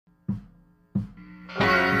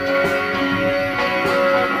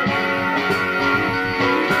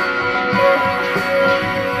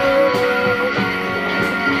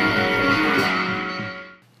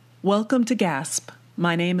Welcome to GASP.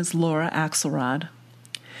 My name is Laura Axelrod.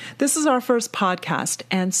 This is our first podcast,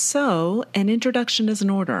 and so an introduction is in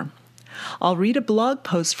order. I'll read a blog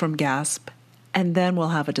post from GASP, and then we'll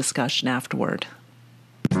have a discussion afterward.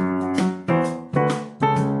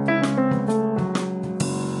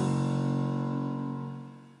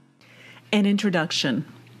 An introduction.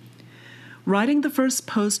 Writing the first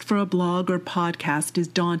post for a blog or podcast is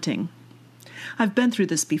daunting. I've been through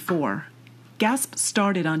this before. GASP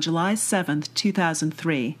started on July 7th,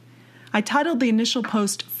 2003. I titled the initial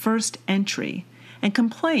post First Entry and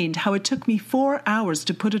complained how it took me 4 hours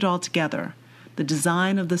to put it all together, the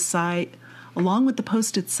design of the site, along with the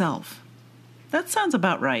post itself. That sounds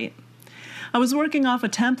about right. I was working off a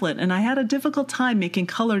template and I had a difficult time making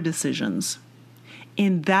color decisions.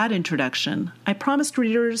 In that introduction, I promised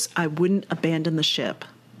readers I wouldn't abandon the ship.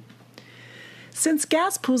 Since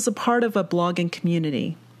GASP was a part of a blogging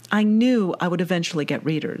community, I knew I would eventually get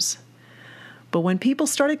readers. But when people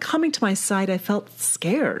started coming to my site, I felt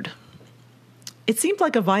scared. It seemed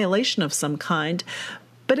like a violation of some kind,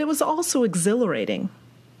 but it was also exhilarating.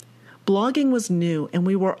 Blogging was new, and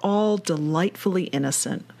we were all delightfully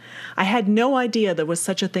innocent. I had no idea there was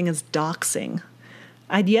such a thing as doxing.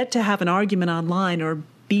 I'd yet to have an argument online or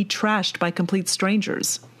be trashed by complete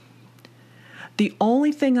strangers. The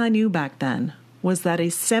only thing I knew back then was that a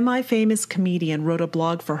semi-famous comedian wrote a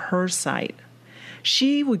blog for her site.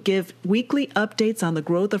 She would give weekly updates on the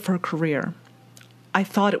growth of her career. I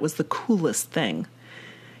thought it was the coolest thing.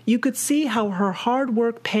 You could see how her hard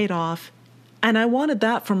work paid off, and I wanted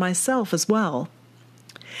that for myself as well.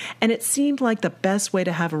 And it seemed like the best way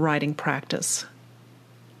to have a writing practice.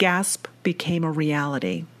 GASP became a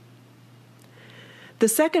reality. The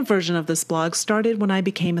second version of this blog started when I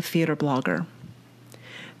became a theater blogger.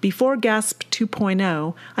 Before GASP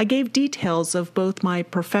 2.0, I gave details of both my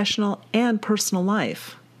professional and personal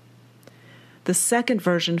life. The second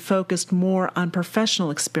version focused more on professional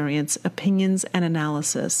experience, opinions, and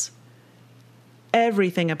analysis.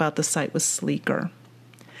 Everything about the site was sleeker.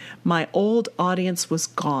 My old audience was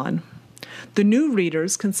gone. The new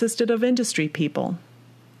readers consisted of industry people.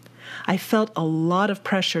 I felt a lot of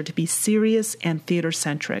pressure to be serious and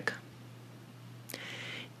theater-centric.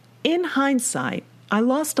 In hindsight, I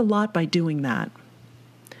lost a lot by doing that.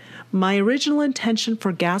 My original intention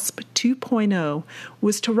for GASP 2.0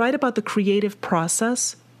 was to write about the creative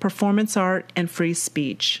process, performance art, and free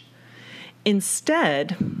speech.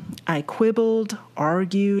 Instead, I quibbled,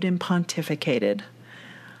 argued, and pontificated.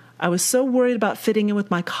 I was so worried about fitting in with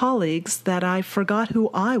my colleagues that I forgot who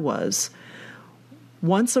I was.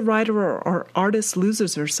 Once a writer or artist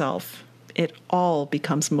loses herself, it all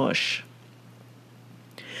becomes mush.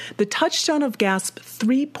 The touchstone of GASP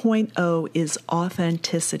 3.0 is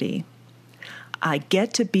authenticity. I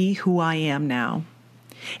get to be who I am now.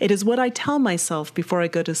 It is what I tell myself before I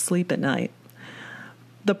go to sleep at night.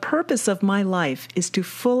 The purpose of my life is to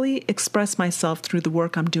fully express myself through the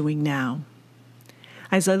work I'm doing now.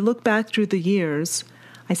 As I look back through the years,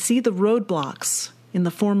 I see the roadblocks in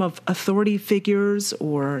the form of authority figures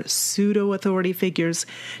or pseudo-authority figures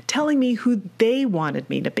telling me who they wanted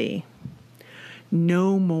me to be.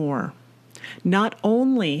 No more. Not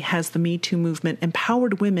only has the Me Too movement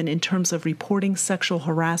empowered women in terms of reporting sexual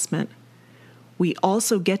harassment, we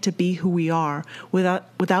also get to be who we are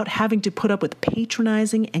without having to put up with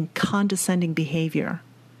patronizing and condescending behavior.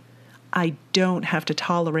 I don't have to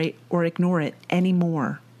tolerate or ignore it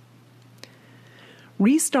anymore.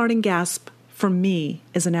 Restarting GASP for me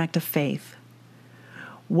is an act of faith.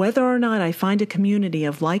 Whether or not I find a community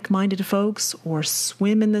of like-minded folks or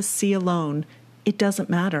swim in the sea alone, it doesn't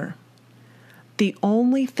matter. The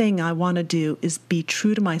only thing I want to do is be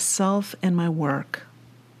true to myself and my work.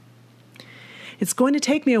 It's going to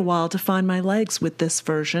take me a while to find my legs with this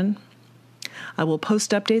version. I will post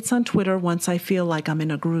updates on Twitter once I feel like I'm in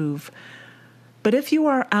a groove. But if you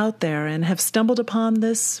are out there and have stumbled upon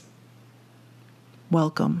this,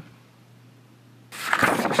 welcome.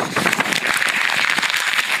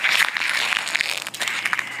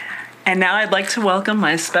 And now I'd like to welcome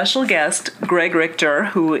my special guest, Greg Richter,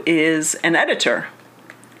 who is an editor.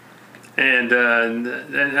 And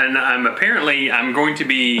I'm going to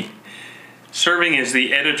be serving as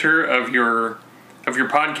the editor of your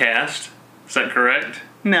podcast. Is that correct?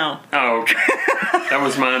 No. Oh, okay. That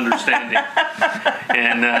was my understanding.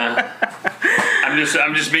 And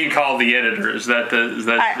I'm just being called the editor. Is that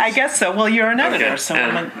I guess so. Well, you're an editor, okay. so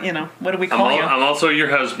what do we call you? I'm also your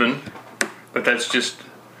husband, but that's just.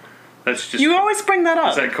 You always bring that up.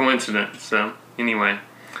 Is that coincidence? So anyway,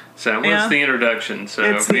 so what's Yeah. the introduction? So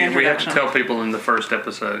It's the we have to introduction. tell people in the first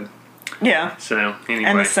episode. Yeah. So anyway.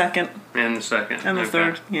 And the second. And the second. And the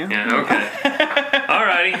third. Yeah. Yeah. Okay. All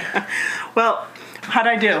righty. Well, how'd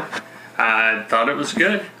I do? I thought it was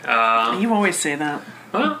good. You always say that.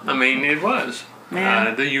 Well, I mean, it was.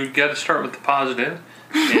 Man. You got to start with the positive.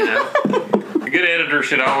 You know, a good editor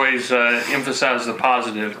should always emphasize the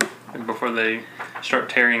positive before they start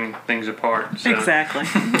tearing things apart. So. Exactly.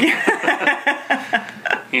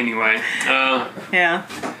 Anyway. Yeah.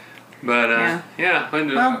 But yeah.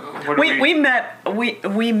 Well, we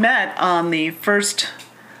met on the first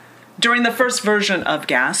during the first version of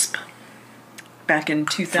Gasp back in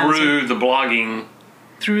 2000 through the blogging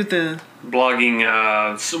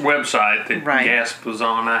website that Gasp was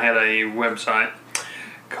on. I had a website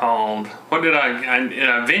called I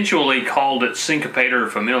eventually called it Syncopator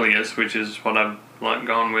Familius, which is what I've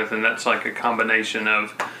gone with, and that's like a combination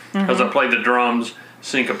of because I play the drums,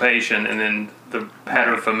 syncopation, and then the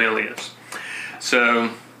pater familias. So,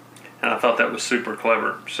 and I thought that was super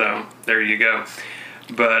clever. So there you go.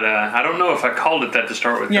 But I don't know if I called it that to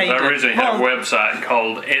start with, because I originally had a website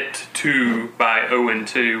called Et2 by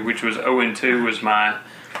ON2, which was ON2 was my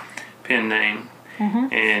pen name.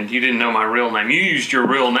 And you didn't know my real name. You used your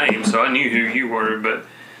real name, so I knew who you were. But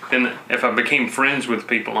then if I became friends with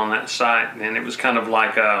people on that site, then it was kind of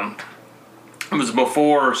like it was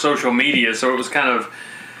before social media, so it was kind of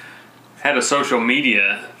had a social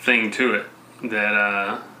media thing to it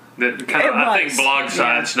that kind of I think blog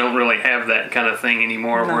sites don't really have that kind of thing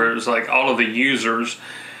anymore, where it was like all of the users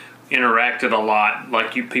interacted a lot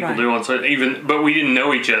like you people do on but we didn't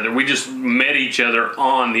know each other. We just met each other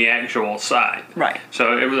on the actual site. Right.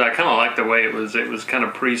 So it was I kind of liked the way it was kind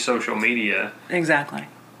of pre-social media. Exactly.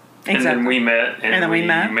 And then we met and then we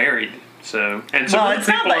married. So and some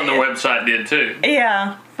people on the website did too.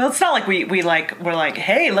 Yeah. Well, it's not like we're like,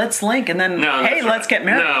 hey, let's link, and then let's get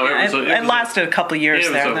married. No, it lasted a couple of years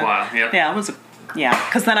there. It was a while. Yeah, it was.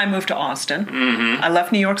 Because then I moved to Austin. I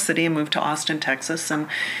left New York City and moved to Austin, Texas, and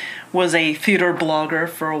was a theater blogger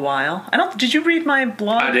for a while. Did you read my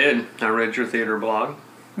blog? I did. I read your theater blog.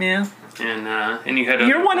 Yeah. And you had.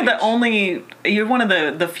 You're one of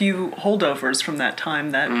the few holdovers from that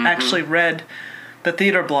time that actually read the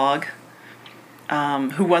theater blog.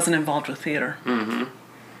 Who wasn't involved with theater.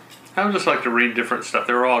 I would just like to read different stuff.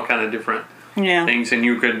 They were all kind of different things,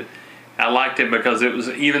 and I liked it because it was,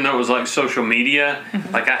 even though it was like social media,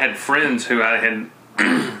 like I had friends who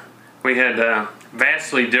we had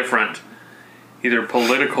vastly different, either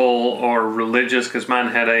political or religious, because mine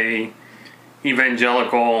had a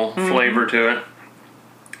evangelical flavor to it.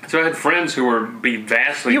 So I had friends who were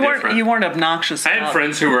vastly different. You weren't obnoxious. I had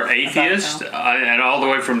friends who were atheists, and all the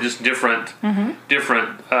way from just different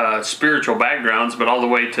spiritual backgrounds, but all the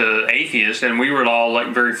way to atheists, and we were all like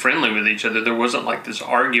very friendly with each other. There wasn't like this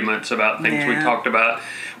arguments about things we talked about.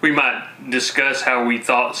 We might discuss how we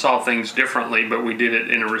saw things differently, but we did it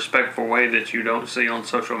in a respectful way that you don't see on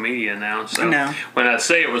social media now. So when I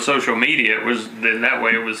say it was social media, it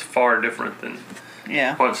was far different than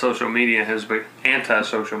what social media has been.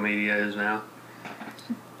 Anti-social media is now.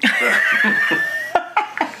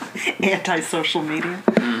 Anti-social media.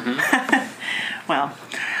 Well,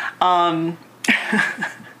 I'm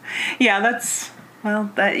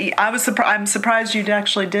surprised you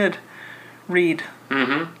actually did read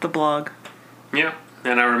the blog. Yeah,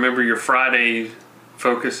 and I remember your Friday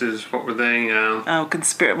focuses. What were they?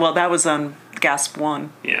 Well, that was on Gasp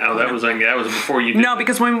 1. Yeah, that was before you did. No,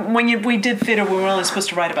 because when we did theater, we were only supposed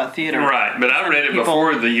to write about theater. Right, but I read it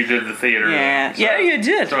before you did the theater. Yeah, so, you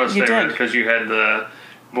did. So you did. Because you had the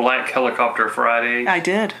Black Helicopter Friday. I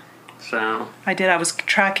did. So I did. I was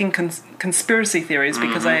tracking conspiracy theories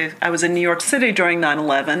because I was in New York City during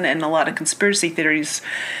 9/11, and a lot of conspiracy theories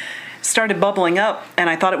started bubbling up, and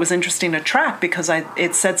I thought it was interesting to track because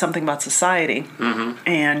it said something about society.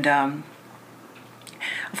 And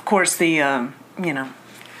of course the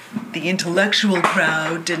intellectual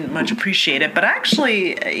crowd didn't much appreciate it, but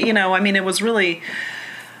actually, it was really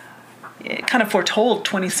kind of foretold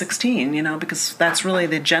 2016, because that's really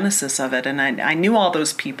the genesis of it. And I knew all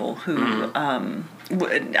those people who I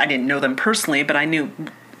didn't know them personally, but I knew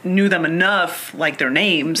them enough, like their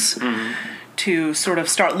names, to sort of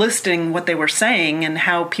start listing what they were saying and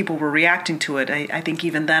how people were reacting to it. I think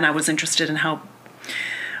even then I was interested in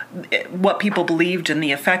what people believed and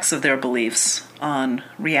the effects of their beliefs on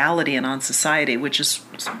reality and on society, which is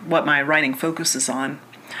what my writing focuses on.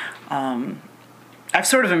 I've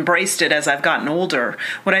sort of embraced it as I've gotten older.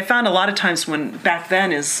 What I found a lot of times back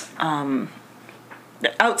then is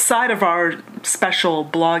outside of our special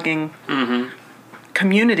blogging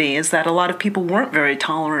community is that a lot of people weren't very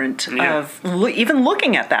tolerant of even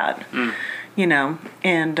looking at that,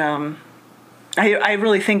 and I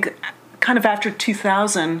really think kind of after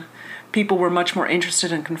 2000, people were much more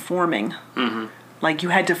interested in conforming. Mm-hmm. Like you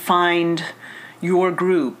had to find your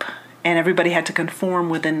group and everybody had to conform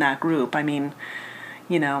within that group. I mean,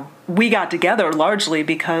 you know, we got together largely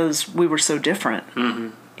because we were so different,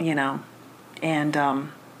 you know. And I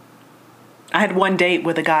had one date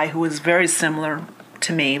with a guy who was very similar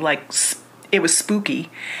to me. Like, it was spooky.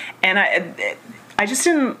 And I just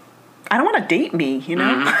didn't, I don't want to date me, you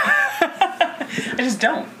know? I just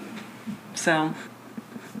don't. So,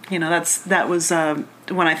 you know, that was,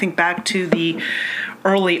 when I think back to the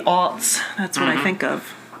early aughts, that's what I think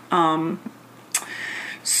of.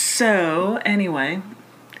 So, anyway.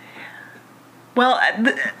 Well,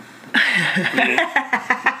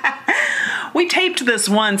 we taped this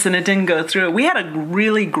once and it didn't go through. We had a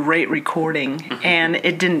really great recording and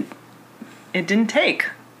it didn't take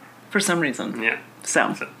for some reason. Yeah.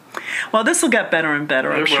 So, well, this will get better and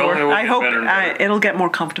better, I'm sure. I hope it'll get more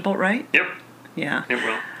comfortable, right? Yep. Yeah. It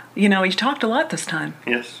will. You know, you talked a lot this time.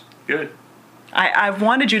 Yes. Good. I've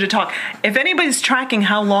wanted you to talk. If anybody's tracking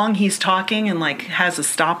how long he's talking and like has a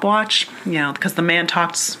stopwatch, you know, because the man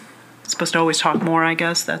supposed to always talk more, I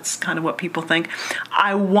guess. That's kind of what people think.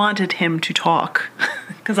 I wanted him to talk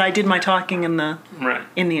because I did my talking in the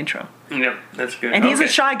intro. Yep, that's good. And he's a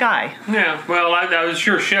shy guy. Yeah, well, I was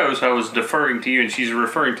your show, so I was deferring to you, and she's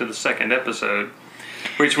referring to the second episode,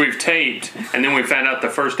 which we've taped, and then we found out the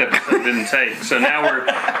first episode didn't tape. So now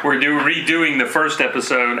we're redoing the first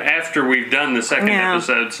episode after we've done the second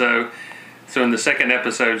episode. So in the second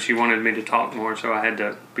episode, she wanted me to talk more, so I had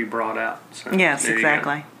to be brought out. So yes,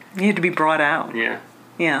 exactly. You had to be brought out. Yeah.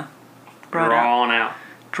 Yeah. Drawn out.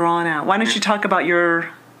 Drawn out. Why don't you talk about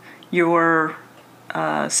your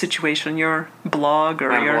situation, your blog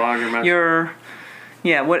or your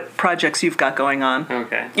what projects you've got going on?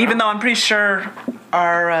 Okay. Even though I'm pretty sure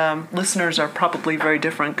our listeners are probably very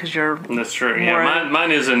different because you're. That's true. Yeah.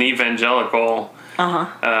 Mine is an evangelical.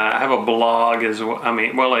 I have a blog as well. I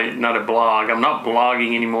mean, well, not a blog. I'm not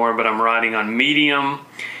blogging anymore, but I'm writing on Medium.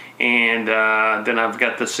 And then I've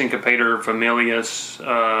got the Syncopator Familius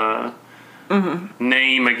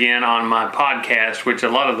name again on my podcast, which a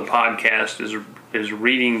lot of the podcast is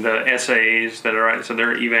reading the essays that are, so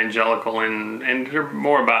they're evangelical and they're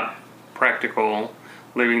more about practical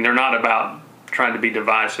living. They're not about trying to be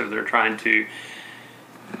divisive. They're trying to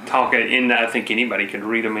talk in. I think anybody could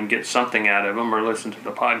read them and get something out of them or listen to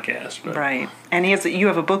the podcast. But. Right. And you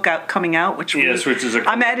have a book coming out, which is a.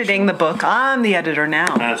 I'm editing the book. I'm the editor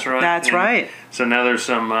now. That's right. That's right. So now there's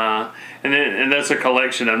some, and that's a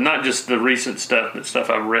collection of not just the recent stuff, but stuff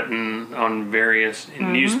I've written on various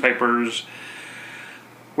newspapers,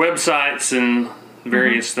 websites, and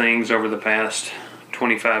various things over the past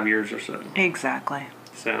 25 years or so. Exactly.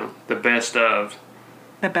 So the best of.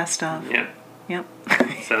 The best of. Yeah. Yep.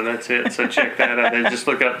 So that's it. So check that out. There. Just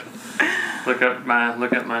look up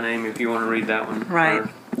my name if you want to read that one. Right.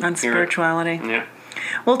 On spirituality. Yeah.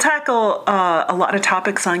 We'll tackle a lot of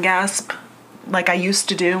topics on GASP, like I used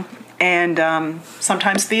to do, and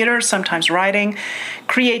sometimes theater, sometimes writing,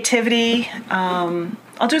 creativity.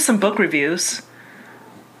 I'll do some book reviews,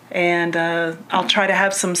 and I'll try to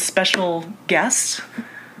have some special guests.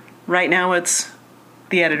 Right now, it's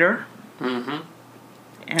the editor. Mm-hmm.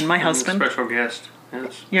 And my husband. A special guest,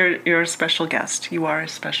 yes. You're a special guest. You are a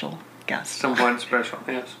special guest. Somewhat special,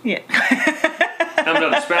 yes. Yeah.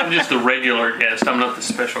 I'm just a regular guest. I'm not the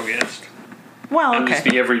special guest. Well, okay. I'm just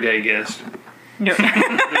the everyday guest. The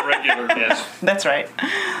regular guest. That's right.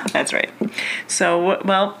 That's right. So,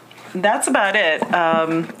 well, that's about it.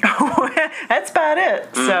 That's about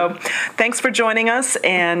it. So, thanks for joining us,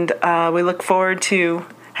 and we look forward to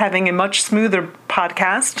having a much smoother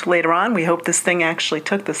podcast later on. We hope this thing actually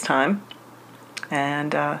took this time.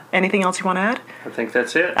 And anything else you want to add? I think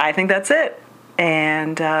that's it. I think that's it.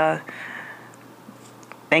 And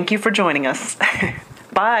thank you for joining us.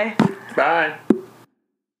 Bye. Bye.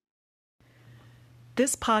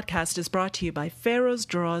 This podcast is brought to you by Pharaoh's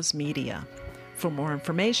Draws Media. For more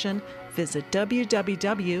information, visit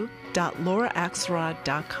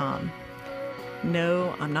www.lauraaxelrod.com.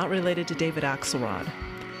 No, I'm not related to David Axelrod.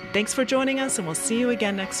 Thanks for joining us, and we'll see you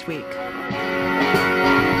again next week.